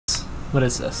What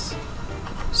is this?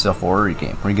 It's a horror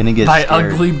game. We're gonna get By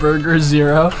scared. Ugly Burger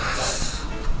Zero.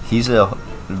 He's a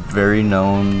very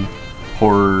known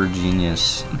horror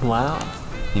genius. Wow.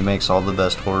 He makes all the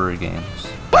best horror games.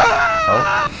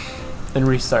 Oh. And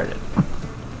restart it.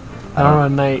 Now we're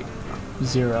on night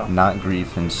 0. Not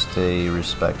grief and stay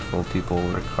respectful. People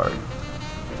work hard.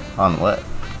 On what?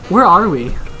 Where are we?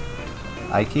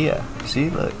 Ikea. See,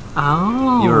 look.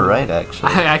 Oh. You were right,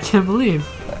 actually. I can't believe.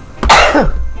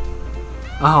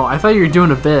 Oh, I thought you were doing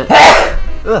a bit.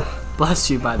 Ugh. Bless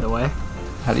you, by the way.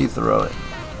 How do you throw it?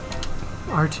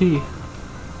 RT.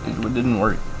 It didn't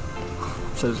work.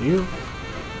 Says you.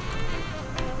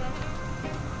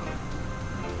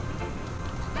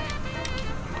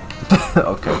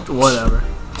 Okay. Whatever.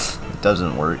 It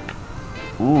doesn't work.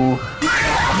 Ooh.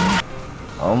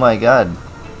 Oh my god.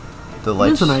 The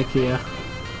lights. It's an Ikea.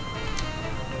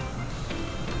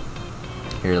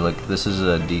 Here, look. This is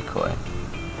a decoy.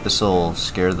 This'll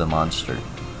scare the monster.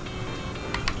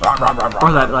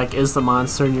 Or that, like, is the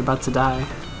monster and you're about to die.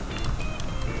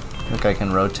 Look, I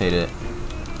can rotate it.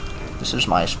 This is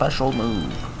my special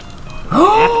move.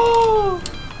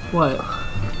 What?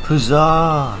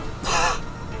 Huzzah!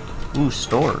 Ooh,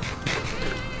 store.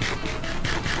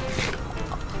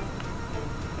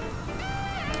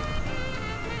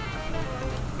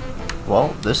 Well,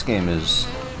 this game is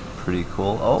pretty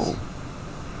cool. Oh.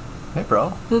 Hey,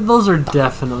 bro. Those are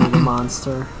definitely the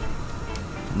monster.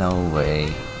 No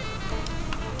way.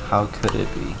 How could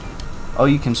it be? Oh,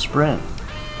 you can sprint.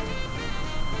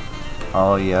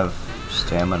 Oh, you have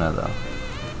stamina, though.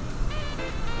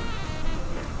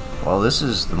 Well, this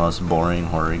is the most boring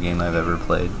horror game I've ever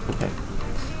played. Okay.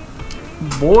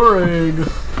 Boring.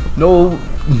 No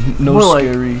More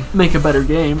scary. like, make a better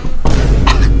game.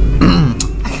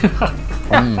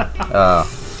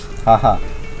 Haha.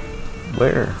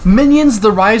 Where? Minions: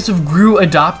 The Rise of Gru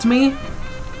Adopt Me?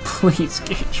 Please,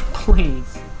 Gage,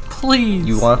 please. Please.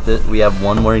 You want this? We have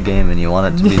one more game and you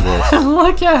want it to be this.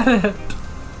 Look at it.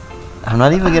 I'm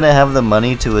not even gonna have the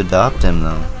money to adopt him,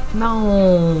 though.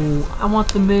 No, I want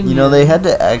the minion. You know, they had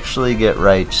to actually get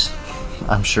rights,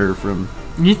 I'm sure, from...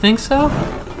 You think so?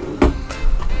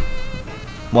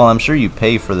 Well, I'm sure you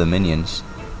pay for the minions.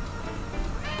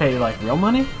 Pay, like, real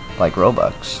money? Like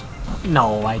Robux.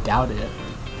 No, I doubt it.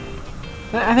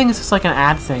 I think it's just like an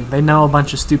ad thing. They know a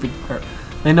bunch of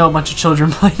they know a bunch of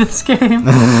children play this game.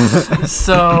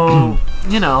 So,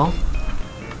 you know,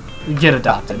 get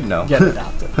adopted. No. Get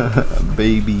adopted.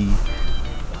 Baby.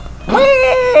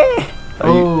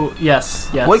 Oh, yes,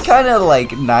 yes. What kind of, like,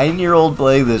 9-year-old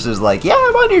playing this is like, yeah,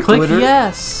 I'm on your Click Twitter.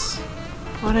 yes.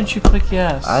 Why don't you click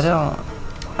yes? I don't.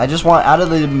 I just want out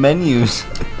of the menus.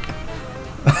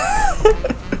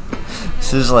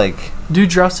 This is like... Do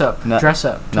dress up. No, Dress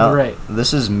up. To no, the right.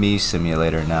 This is me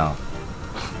simulator now.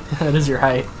 That is your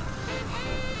height.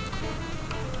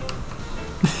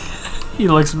 He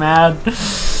looks mad.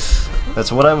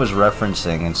 That's what I was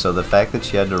referencing, and so the fact that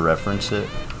she had to reference it,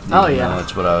 Oh, even yeah. though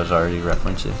it's what I was already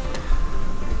referencing.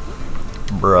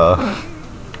 Bruh.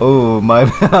 Oh, my!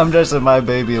 I'm dressing my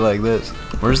baby like this.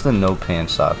 Where's the no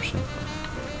pants option?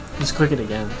 Just click it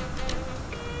again.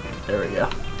 There we go.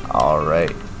 All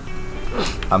right.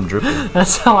 I'm dripping.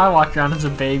 That's how I walk around as a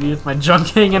baby with my junk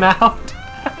hanging out.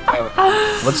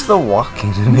 What's the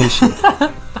walking animation?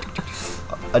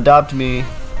 Adopt me.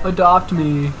 Adopt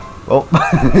me. Oh.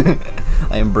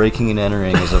 I am breaking and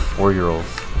entering as a 4-year-old,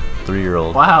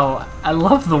 3-year-old. Wow, I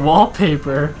love the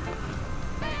wallpaper.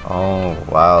 Oh,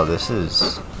 wow, this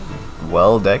is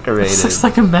well decorated. This looks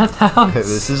like a meth house.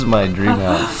 This is my dream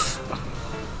house.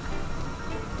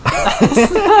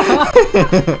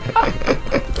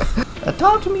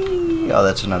 Adopt me! Oh,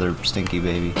 that's another stinky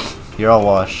baby. Here, I'll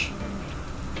wash.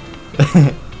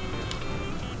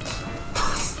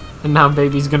 And now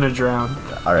baby's gonna drown.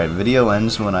 Alright, video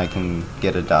ends when I can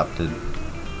get adopted.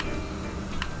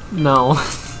 No.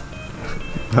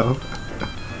 No?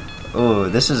 Oh,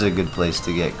 this is a good place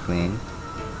to get clean.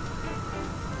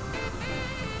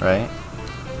 Right?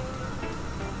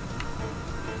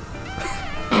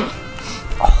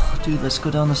 Oh, dude, let's go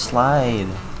down the slide.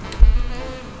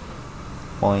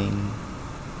 Boing.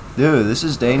 Dude, this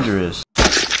is dangerous.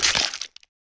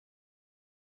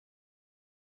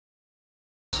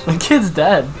 The kid's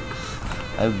dead.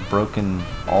 I've broken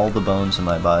all the bones in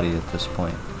my body at this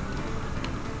point.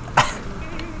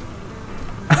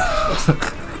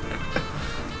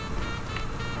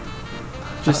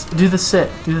 Just do the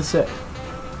sit. Do the sit.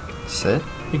 Sit?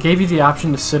 It gave you the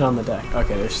option to sit on the deck.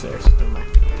 Okay, there's stairs. Never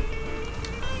mind.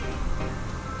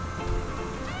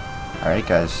 Alright,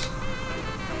 guys.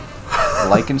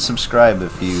 Like and subscribe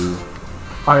if you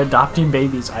Are adopting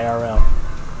babies IRL.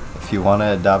 if you want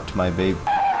to adopt my baby.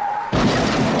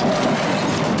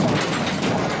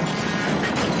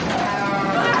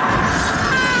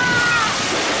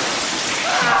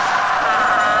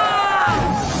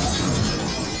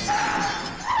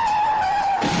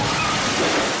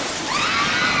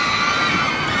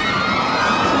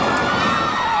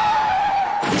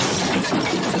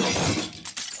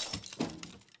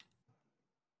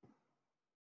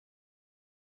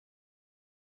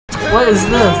 What is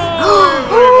this?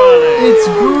 It's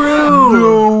Gru!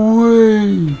 No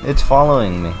way! It's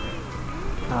following me.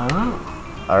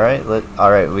 Oh.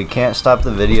 Alright, we can't stop the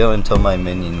video until my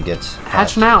minion gets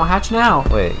hatched. Hatch now.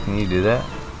 Wait, can you do that?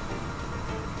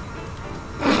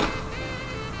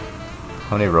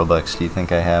 How many Robux do you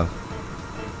think I have?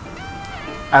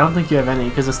 I don't think you have any,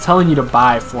 because it's telling you to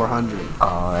buy 400.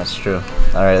 Oh, that's true.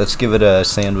 Alright, let's give it a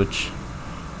sandwich.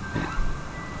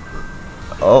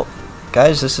 Oh,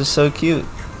 guys, this is so cute.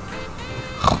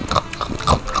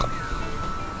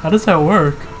 How does that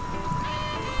work?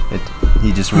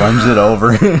 He just runs it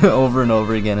over over and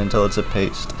over again until it's a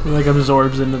paste. It like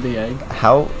absorbs into the egg.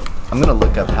 I'm gonna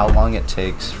look up how long it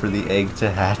takes for the egg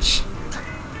to hatch.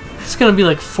 It's gonna be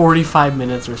like 45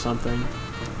 minutes or something.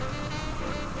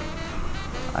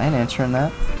 I ain't answering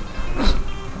that.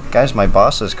 Guys, my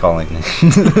boss is calling me.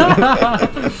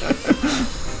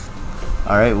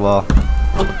 Alright, well.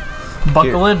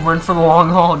 Buckle in, we're in for the long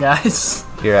haul, guys.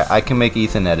 Here, I can make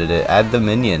Ethan edit it. Add the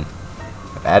minion.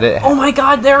 Add it. Oh my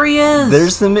god, there he is!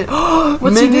 There's the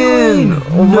What's minion! he doing?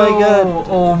 Oh my god.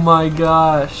 Oh my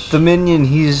gosh. The minion,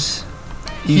 he's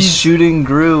shooting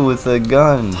Gru with a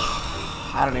gun.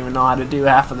 I don't even know how to do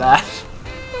half of that.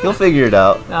 You'll figure it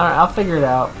out. Alright, I'll figure it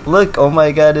out. Look, oh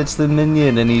my god, it's the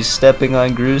minion and he's stepping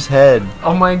on Gru's head.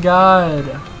 Oh my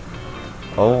god.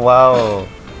 Oh wow.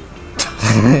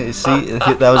 See,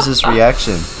 that was his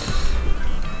reaction.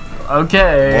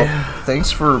 Okay. Well, thanks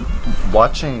for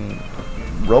watching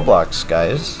Roblox,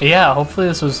 guys. Yeah, hopefully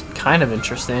this was kind of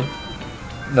interesting.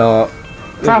 No.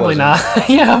 Probably not.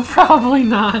 Yeah, probably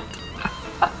not.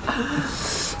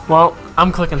 Well,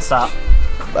 I'm clicking stop.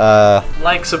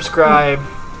 Like, subscribe.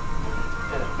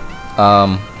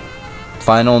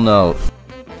 Final note.